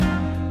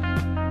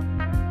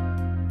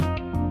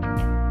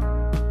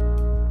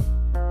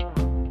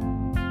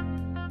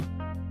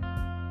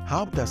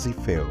How does it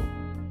feel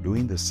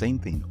doing the same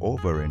thing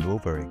over and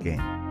over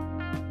again?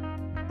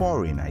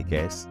 Boring, I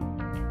guess.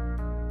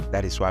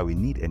 That is why we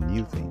need a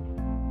new thing.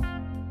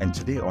 And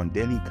today on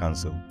Daily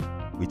Counsel,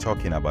 we're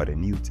talking about a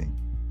new thing.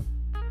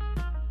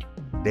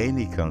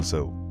 Daily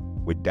Counsel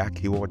with Dark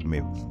Keyword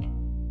Mills.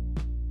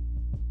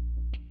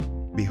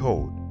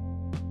 Behold,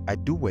 I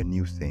do a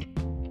new thing.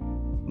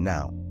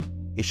 Now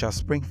it shall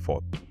spring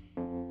forth.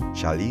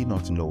 Shall ye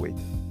not know it?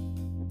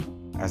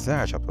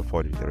 Isaiah chapter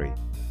 43,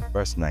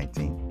 verse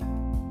 19.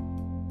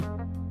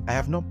 I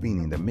have not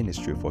been in the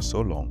ministry for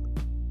so long,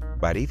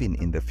 but even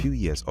in the few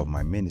years of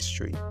my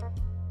ministry,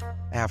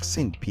 I have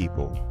seen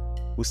people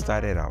who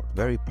started out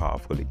very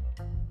powerfully,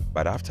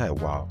 but after a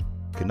while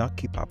could not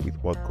keep up with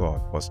what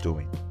God was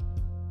doing.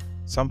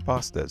 Some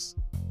pastors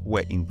who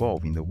were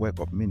involved in the work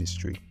of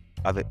ministry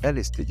at the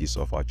early stages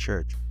of our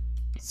church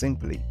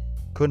simply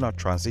could not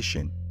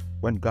transition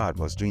when God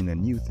was doing a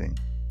new thing.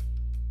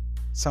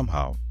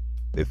 Somehow,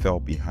 they fell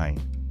behind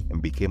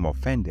and became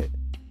offended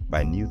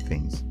by new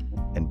things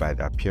and by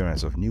the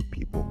appearance of new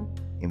people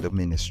in the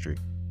ministry.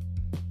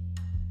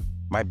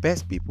 My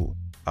best people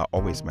are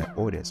always my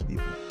oldest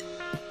people.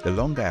 The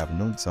longer I have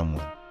known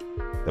someone,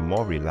 the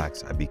more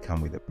relaxed I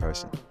become with the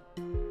person.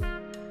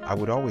 I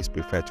would always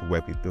prefer to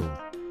work with those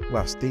who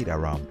have stayed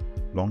around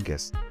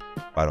longest,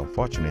 but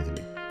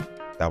unfortunately,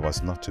 that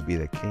was not to be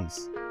the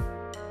case.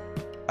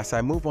 As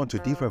I move on to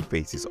different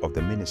phases of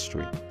the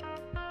ministry,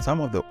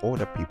 some of the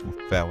older people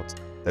felt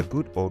the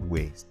good old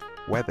ways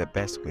were the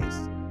best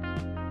ways.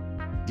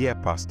 Dear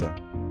Pastor,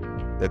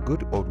 the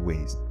good old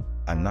ways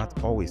are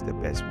not always the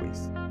best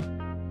ways.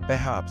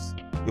 Perhaps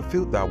you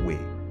feel that way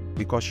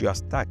because you are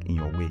stuck in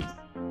your ways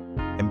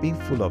and being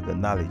full of the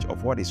knowledge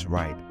of what is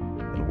right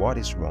and what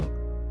is wrong.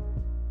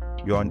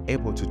 You are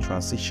unable to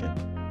transition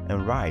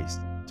and rise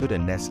to the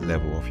next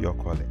level of your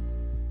calling.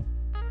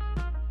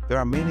 There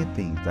are many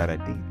things that I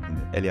did in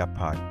the earlier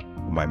part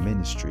of my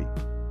ministry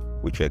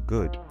which were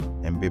good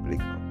and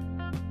biblical.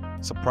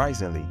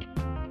 Surprisingly,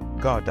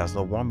 God does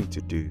not want me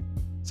to do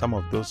some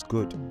of those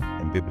good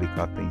and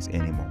biblical things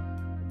anymore.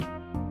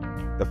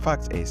 The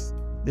fact is,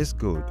 these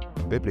good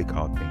and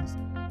biblical things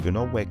do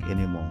not work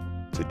anymore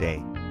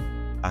today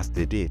as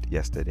they did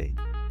yesterday.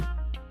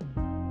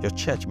 Your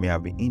church may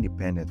have been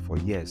independent for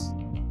years,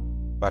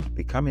 but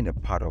becoming a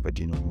part of a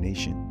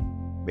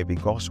denomination may be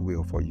God's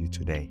will for you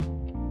today.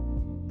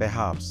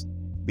 Perhaps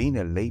being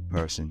a lay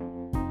person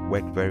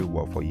worked very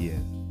well for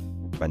years,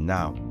 but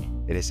now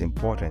it is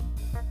important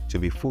to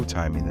be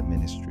full-time in the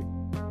ministry.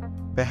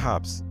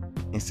 Perhaps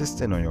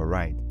insisting on your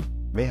right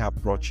may have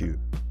brought you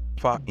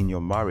far in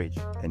your marriage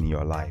and in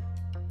your life,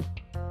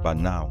 but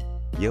now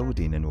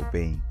yielding and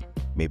obeying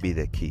may be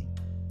the key.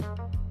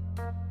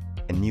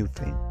 A new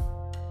thing.